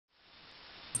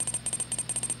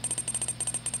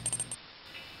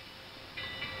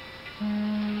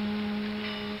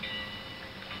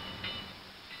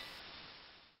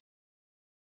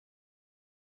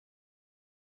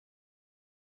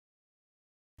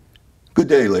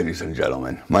day, ladies and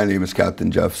gentlemen. My name is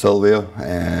Captain Sylvia,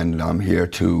 and I'm here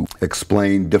to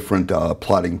explain different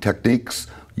plotting techniques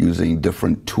using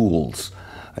different tools.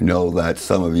 I know that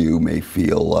some of you may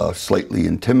feel slightly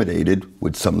intimidated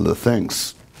with some of the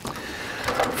things.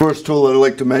 First tool I'd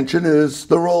like to mention is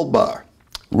the roll bar.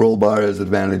 Roll bar has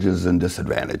advantages and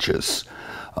disadvantages.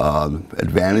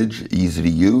 Advantage, easy to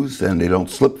use, and they don't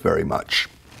slip very much.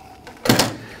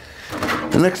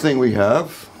 The next thing we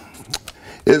have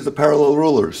is the parallel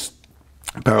rulers.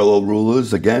 Parallel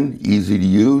rulers, again, easy to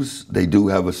use. They do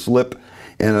have a slip.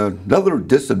 And another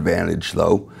disadvantage,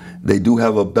 though, they do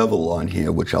have a bevel on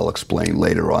here, which I'll explain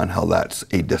later on how that's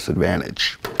a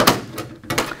disadvantage.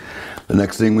 The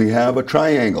next thing we have are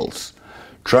triangles.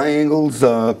 Triangles,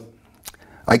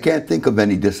 I can't think of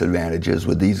any disadvantages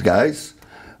with these guys.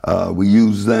 We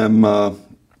use them,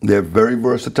 they're very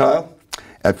versatile.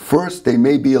 At first, they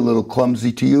may be a little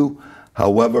clumsy to you.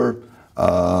 However,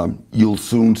 you'll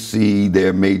soon see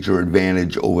their major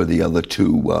advantage over the other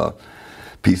two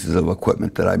pieces of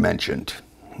equipment that I mentioned.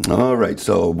 All right,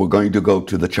 so we're going to go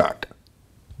to the chart.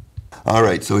 All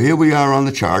right, so here we are on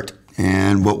the chart,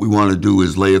 and what we want to do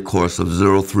is lay a course of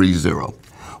 030.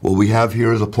 What we have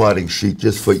here is a plotting sheet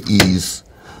just for ease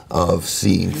of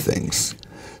seeing things.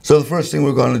 So the first thing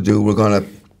we're going to do, we're going to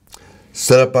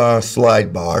set up our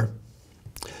slide bar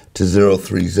to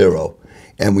 030,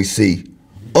 and we see,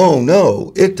 oh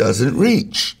no, it doesn't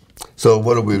reach. So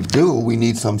what do we do? We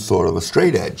need some sort of a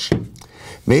straight edge.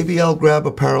 Maybe I'll grab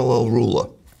a parallel ruler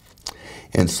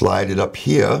and slide it up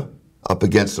here, up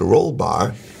against the roll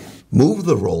bar, move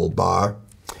the roll bar,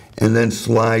 and then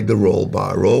slide the roll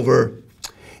bar over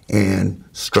and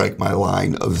strike my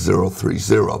line of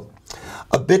 030.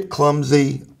 A bit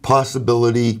clumsy,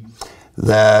 possibility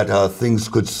that things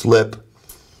could slip.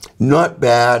 Not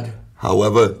bad,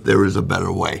 however, there is a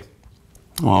better way.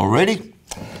 Alrighty,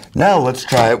 now let's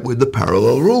try it with the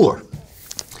parallel ruler.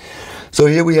 So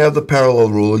here we have the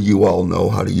parallel ruler you all know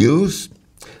how to use.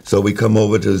 So we come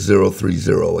over to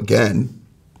 030 again.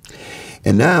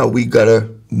 And now we gotta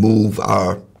move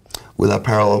with our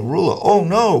parallel ruler. Oh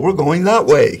no, we're going that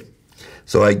way.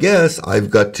 So I guess I've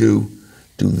got to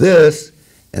do this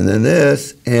and then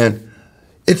this, and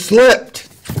it slipped.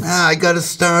 I gotta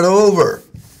start over.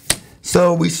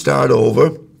 So we start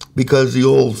over because the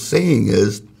old saying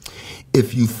is,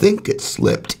 if you think it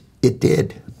slipped, it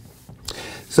did.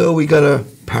 So we gotta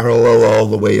parallel all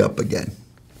the way up again.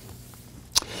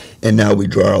 And now we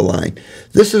draw a line.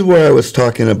 This is where I was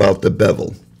talking about the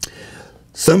bevel.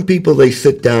 Some people, they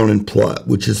sit down and plot,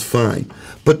 which is fine.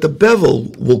 But the bevel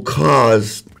will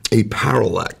cause a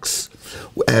parallax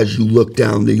as you look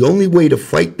down. The only way to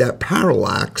fight that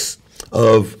parallax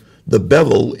of the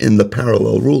bevel in the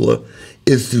parallel ruler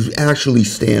is to actually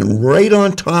stand right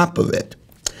on top of it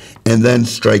and then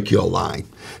strike your line.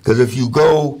 Because if you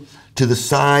go to the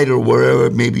side or wherever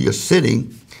maybe you're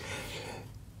sitting,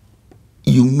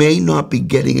 you may not be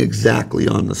getting exactly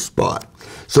on the spot.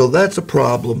 So that's a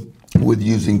problem with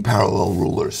using parallel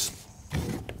rulers.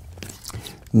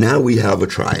 Now we have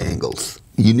triangles.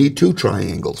 You need two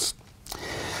triangles.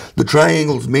 The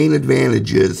triangle's main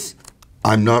advantage is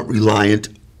I'm not reliant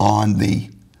on the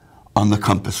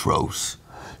compass rose.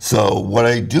 So what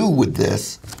I do with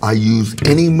this, I use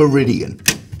any meridian.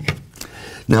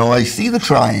 Now I see the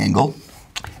triangle,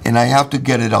 and I have to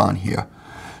get it on here.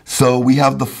 So we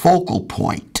have the focal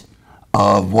point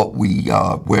of what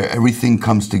where everything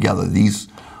comes together. These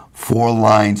four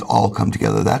lines all come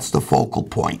together. That's the focal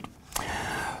point.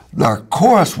 Our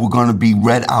course, we're going to be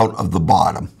read out of the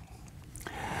bottom.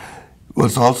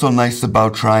 What's also nice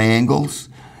about triangles,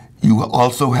 you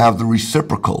also have the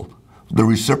reciprocal. The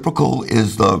reciprocal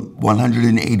is the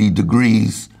 180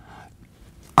 degrees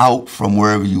out from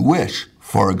wherever you wish.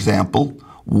 For example,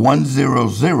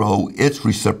 100, its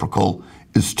reciprocal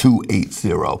is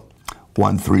 280.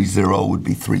 130 would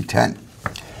be 310.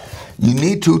 You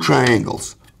need two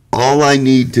triangles. All I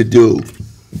need to do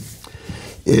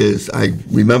is, I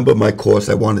remember my course,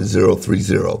 I wanted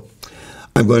 030.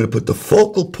 I'm going to put the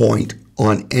focal point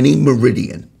on any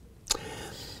meridian.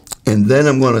 And then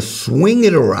I'm going to swing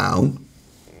it around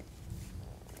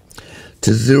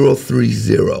to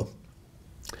 030.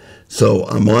 So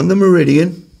I'm on the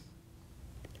meridian.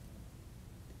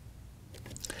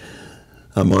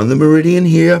 I'm on the meridian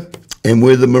here, and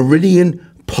where the meridian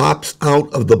pops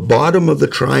out of the bottom of the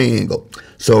triangle.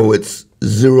 So it's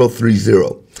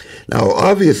 030. Now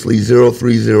obviously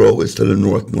 030 is to the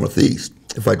north-northeast,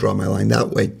 if I draw my line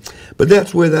that way. But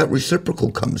that's where that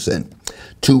reciprocal comes in.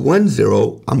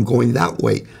 210, I'm going that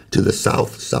way to the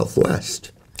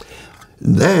south-southwest.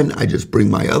 Then I just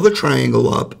bring my other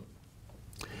triangle up,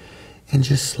 and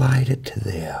just slide it to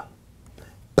there.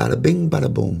 Bada bing,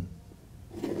 bada boom.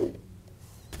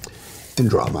 And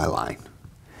draw my line.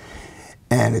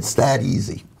 And it's that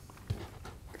easy.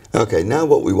 Okay, now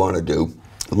what we want to do,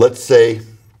 let's say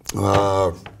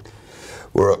we're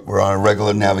on a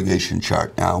regular navigation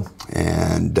chart now,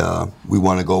 and we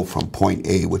want to go from point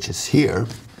A, which is here,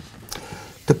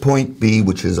 to point B,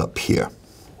 which is up here.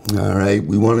 All right,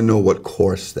 we want to know what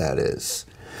course that is.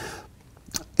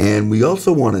 And we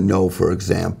also want to know, for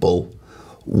example,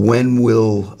 when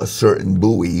will a certain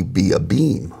buoy be a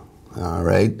beam? All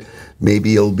right,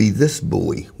 maybe it'll be this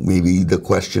buoy. Maybe the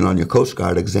question on your Coast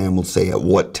Guard exam will say, at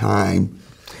what time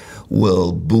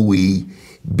will buoy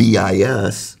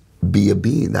BIS be a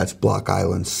beam? That's Block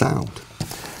Island Sound.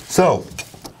 So,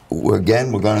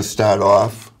 again, we're going to start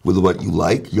off with what you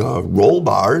like, your roll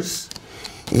bars.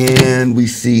 And we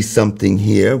see something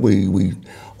here.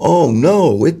 Oh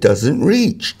no, it doesn't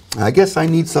reach. I guess I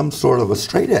need some sort of a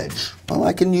straight edge. Well,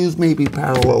 I can use maybe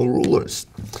parallel rulers.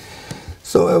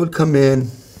 So I would come in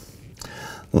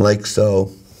like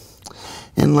so,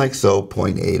 and like so,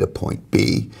 point A to point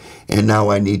B. And now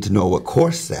I need to know what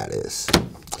course that is.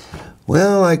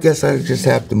 Well, I guess I just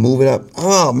have to move it up.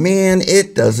 Oh man,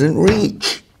 it doesn't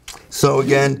reach. So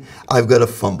again, I've got to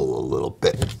fumble a little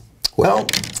bit. Well,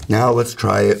 now let's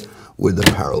try it with the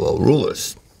parallel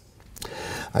rulers.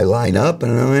 I line up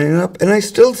and I line up, and I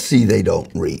still see they don't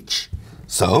reach.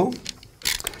 So,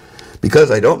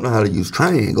 because I don't know how to use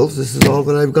triangles, this is all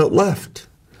that I've got left.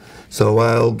 So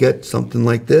I'll get something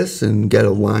like this and get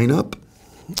a line up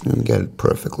and get it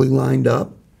perfectly lined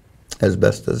up as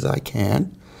best as I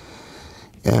can,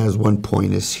 as one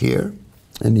point is here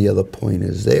and the other point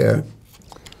is there.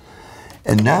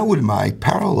 And now with my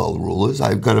parallel rulers,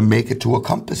 I've got to make it to a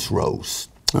compass rose.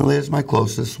 Well, there's my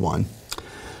closest one.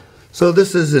 So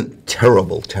this isn't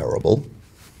terrible, terrible.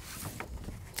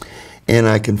 And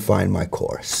I can find my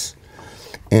course.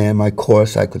 And my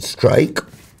course I could strike,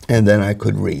 and then I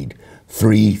could read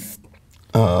 3,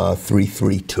 3,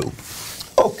 3, 2.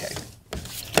 Okay.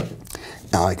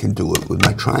 Now I can do it with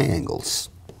my triangles.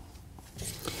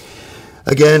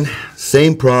 Again,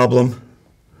 same problem.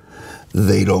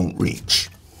 They don't reach.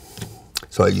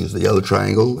 So I use the other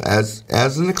triangle as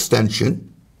an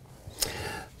extension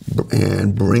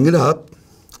and bring it up,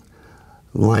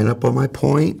 line up on my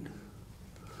point,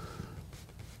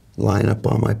 line up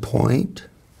on my point.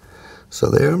 So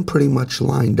there I'm pretty much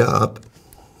lined up.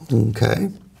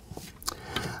 Okay.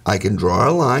 I can draw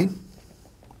a line.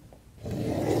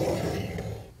 And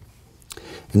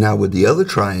now with the other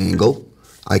triangle,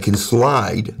 I can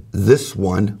slide this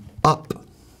one up.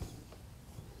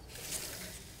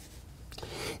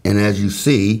 And as you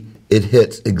see, it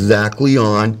hits exactly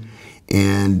on,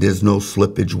 and there's no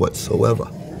slippage whatsoever.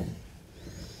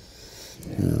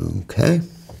 Okay.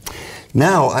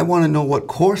 Now I want to know what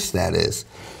course that is.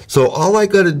 So all I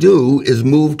got to do is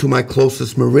move to my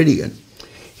closest meridian.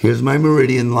 Here's my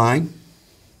meridian line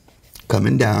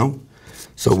coming down.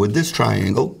 So with this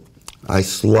triangle, I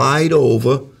slide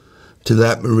over to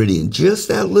that meridian. Just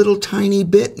that little tiny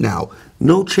bit now.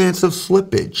 No chance of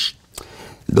slippage.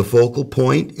 The focal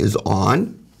point is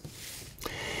on,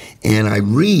 and I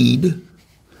read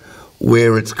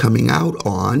where it's coming out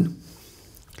on,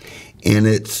 and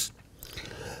it's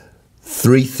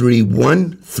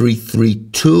 331,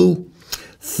 332,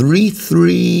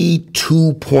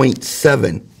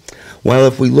 332.7. While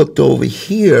if we looked over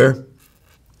here,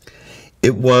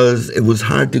 it was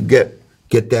hard to get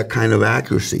that kind of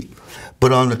accuracy.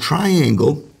 But on the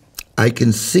triangle, I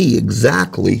can see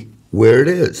exactly where it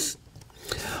is.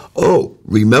 Oh,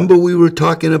 remember we were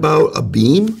talking about a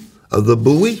beam of the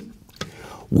buoy?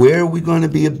 Where are we going to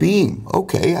be a beam?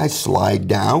 Okay, I slide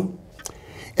down,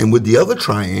 and with the other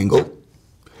triangle,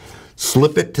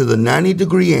 slip it to the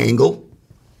 90-degree angle,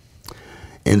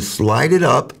 and slide it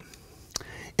up,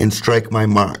 and strike my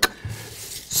mark.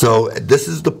 So this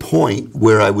is the point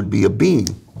where I would be a beam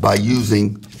by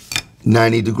using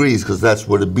 90 degrees, because that's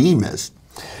what a beam is.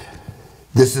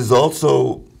 This is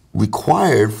also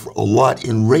required a lot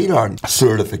in radar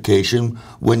certification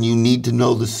when you need to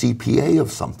know the CPA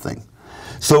of something.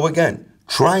 So again,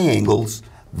 triangles,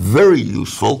 very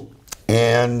useful,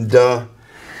 and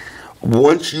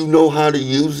once you know how to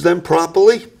use them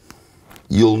properly,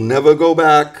 you'll never go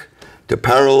back to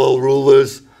parallel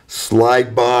rulers,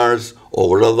 slide bars,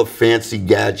 or what other fancy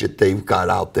gadget they've got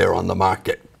out there on the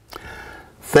market.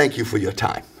 Thank you for your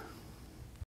time.